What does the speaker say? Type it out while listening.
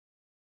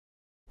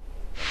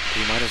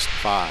just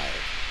 5,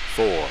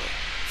 4,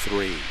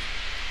 3,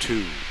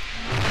 2,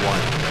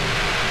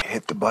 1.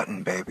 Hit the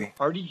button, baby.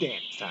 Party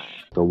dance time.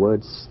 The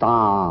word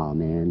star,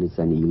 man, is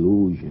an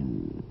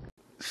illusion.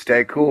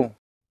 Stay cool.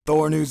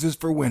 Thor News is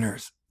for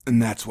winners,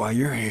 and that's why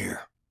you're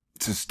here.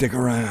 So stick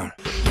around.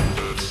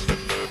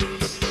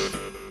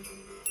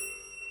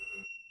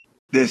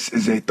 This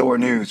is a Thor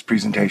News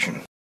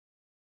presentation.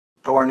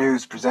 Thor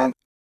News presents...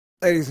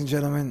 Ladies and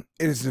gentlemen,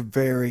 it is a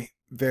very,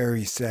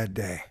 very sad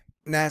day.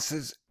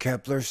 NASA's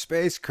Kepler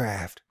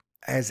spacecraft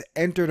has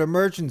entered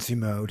emergency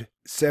mode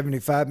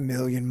 75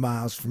 million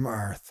miles from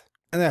Earth.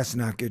 And that's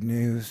not good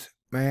news,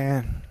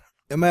 man.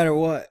 No matter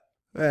what,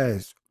 that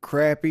is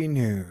crappy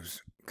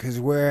news. Because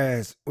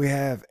whereas we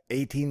have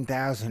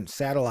 18,000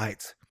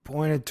 satellites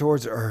pointed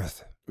towards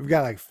Earth, we've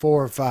got like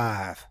 4 or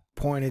 5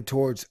 pointed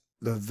towards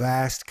the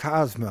vast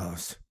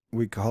cosmos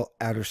we call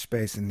outer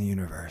space in the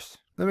universe.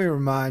 Let me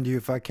remind you,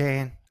 if I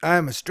can, I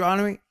am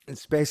astronomy and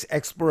space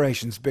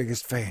exploration's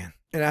biggest fan.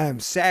 And I am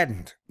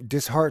saddened,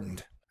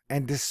 disheartened,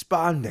 and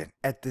despondent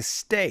at the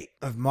state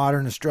of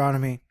modern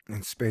astronomy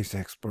and space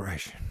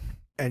exploration.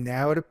 And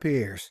now it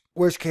appears,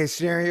 worst case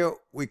scenario,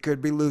 we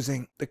could be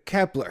losing the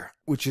Kepler,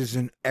 which is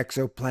an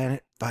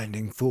exoplanet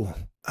finding tool.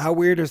 How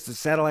weird is the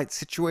satellite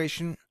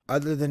situation,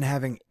 other than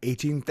having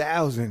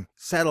 18,000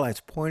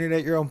 satellites pointed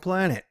at your own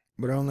planet,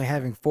 but only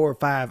having 4 or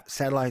 5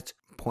 satellites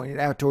pointed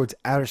out towards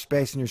outer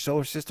space in your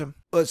solar system?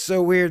 Well, it's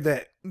so weird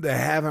that they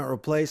haven't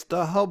replaced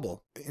the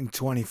Hubble in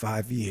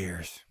 25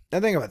 years. Now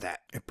think about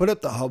that. They put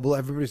up the Hubble,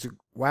 everybody's like,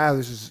 wow,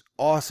 this is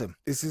awesome.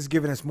 This has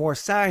given us more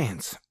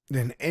science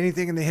than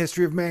anything in the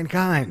history of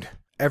mankind.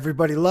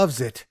 Everybody loves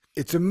it.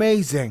 It's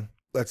amazing.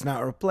 Let's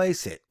not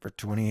replace it for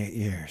 28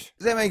 years.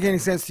 Does that make any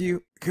sense to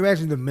you? Can you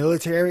imagine the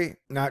military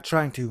not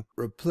trying to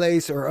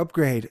replace or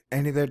upgrade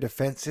any of their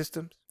defense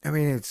systems? I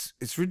mean,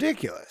 it's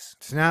ridiculous.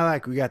 It's not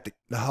like we got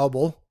the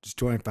Hubble, just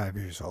 25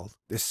 years old,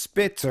 the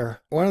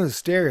Spitzer, one of the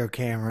stereo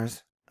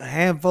cameras, a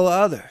handful of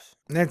others,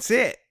 and that's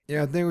it. You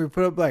know, I think we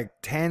put up like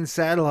 10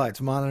 satellites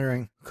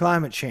monitoring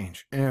climate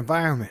change and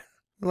environment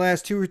in the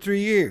last 2 or 3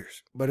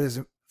 years. But as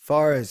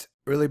far as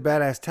really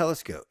badass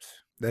telescopes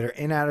that are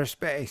in outer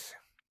space,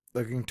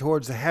 looking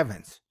towards the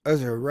heavens,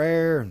 those are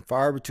rare and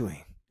far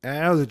between. And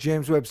I know the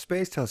James Webb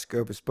Space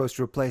Telescope is supposed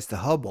to replace the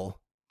Hubble.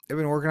 They've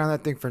been working on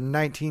that thing for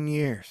 19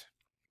 years.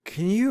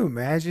 Can you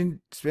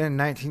imagine spending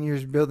 19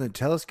 years building a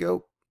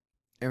telescope?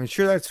 I mean,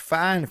 sure, that's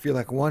fine if you're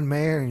like one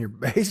man in your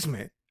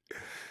basement.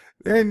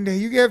 Then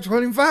you have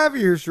 25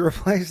 years to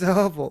replace the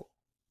Hubble.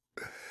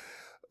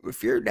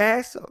 If you're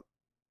NASA,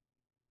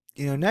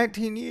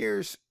 19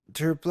 years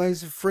to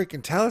replace a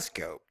freaking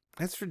telescope.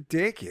 That's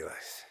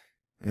ridiculous.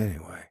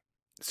 Anyway,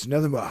 it's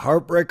nothing but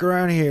heartbreak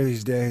around here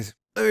these days.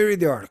 Let me read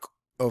the article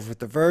over at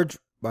The Verge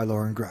by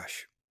Lauren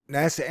Grush.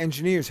 NASA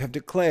engineers have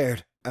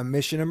declared a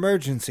mission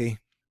emergency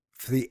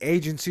for the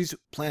agency's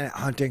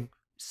planet-hunting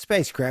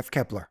spacecraft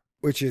Kepler,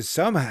 which is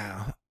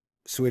somehow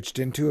switched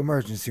into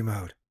emergency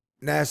mode.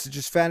 NASA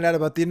just found out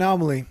about the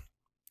anomaly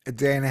a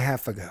day and a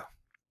half ago,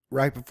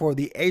 right before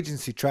the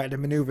agency tried to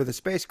maneuver the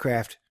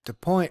spacecraft to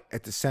point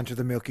at the center of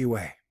the Milky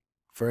Way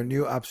for a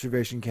new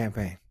observation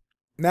campaign.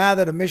 Now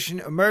that a mission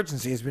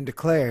emergency has been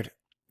declared,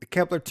 the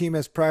Kepler team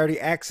has priority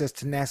access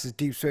to NASA's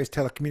deep space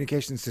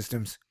telecommunications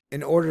systems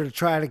in order to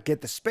try to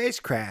get the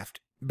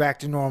spacecraft back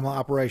to normal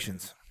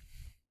operations.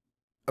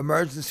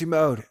 Emergency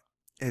mode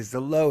is the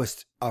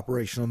lowest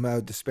operational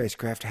mode the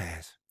spacecraft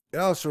has. It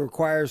also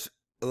requires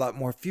a lot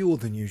more fuel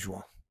than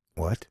usual.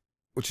 What?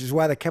 Which is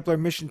why the Kepler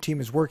mission team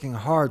is working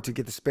hard to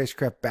get the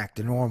spacecraft back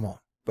to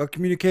normal. But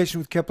communication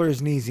with Kepler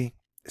isn't easy.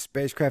 The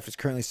spacecraft is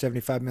currently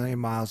 75 million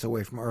miles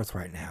away from Earth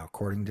right now,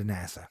 according to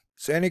NASA.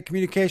 So any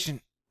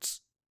communication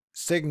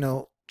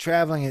signal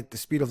traveling at the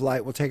speed of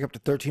light will take up to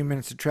 13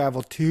 minutes to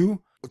travel to,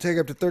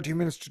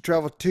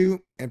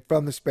 and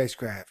from the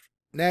spacecraft.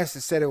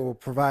 NASA said it will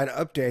provide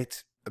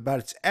updates about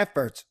its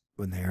efforts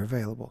when they are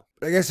available.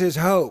 But I guess there's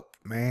hope,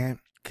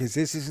 man, because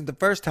this isn't the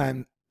first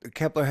time the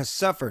Kepler has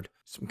suffered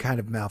some kind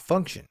of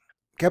malfunction.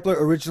 Kepler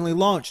originally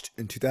launched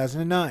in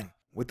 2009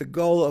 with the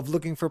goal of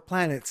looking for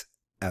planets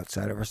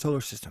outside of our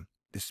solar system.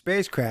 The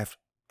spacecraft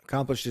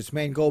accomplished its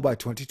main goal by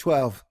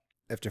 2012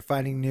 after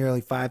finding nearly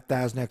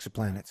 5,000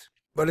 exoplanets.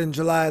 But in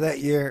July of that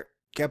year,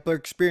 Kepler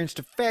experienced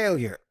a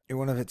failure in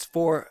one of its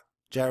 4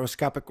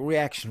 gyroscopic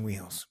reaction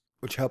wheels,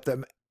 which helped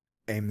them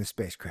aim the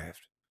spacecraft.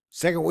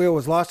 Second wheel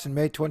was lost in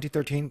May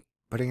 2013,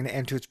 putting an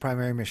end to its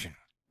primary mission.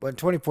 But in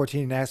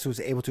 2014, NASA was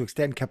able to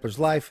extend Kepler's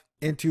life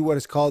into what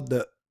is called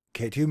the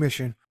K2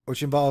 mission,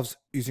 which involves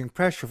using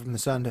pressure from the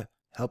sun to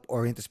help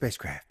orient the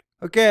spacecraft.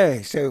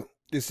 Okay, so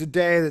this is a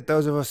day that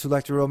those of us who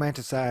like to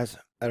romanticize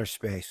outer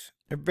space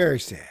are very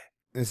sad.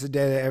 This is a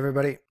day that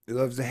everybody who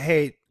loves to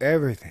hate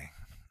everything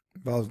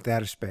involved with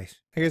outer space,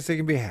 I guess they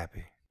can be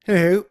happy.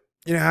 Anywho,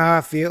 you know how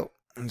I feel?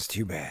 It's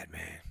too bad,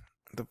 man.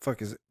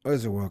 What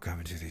is the world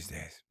coming to these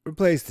days?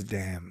 Replace the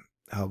damn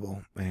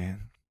Hubble,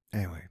 man.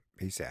 Anyway,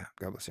 peace out.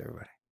 God bless everybody.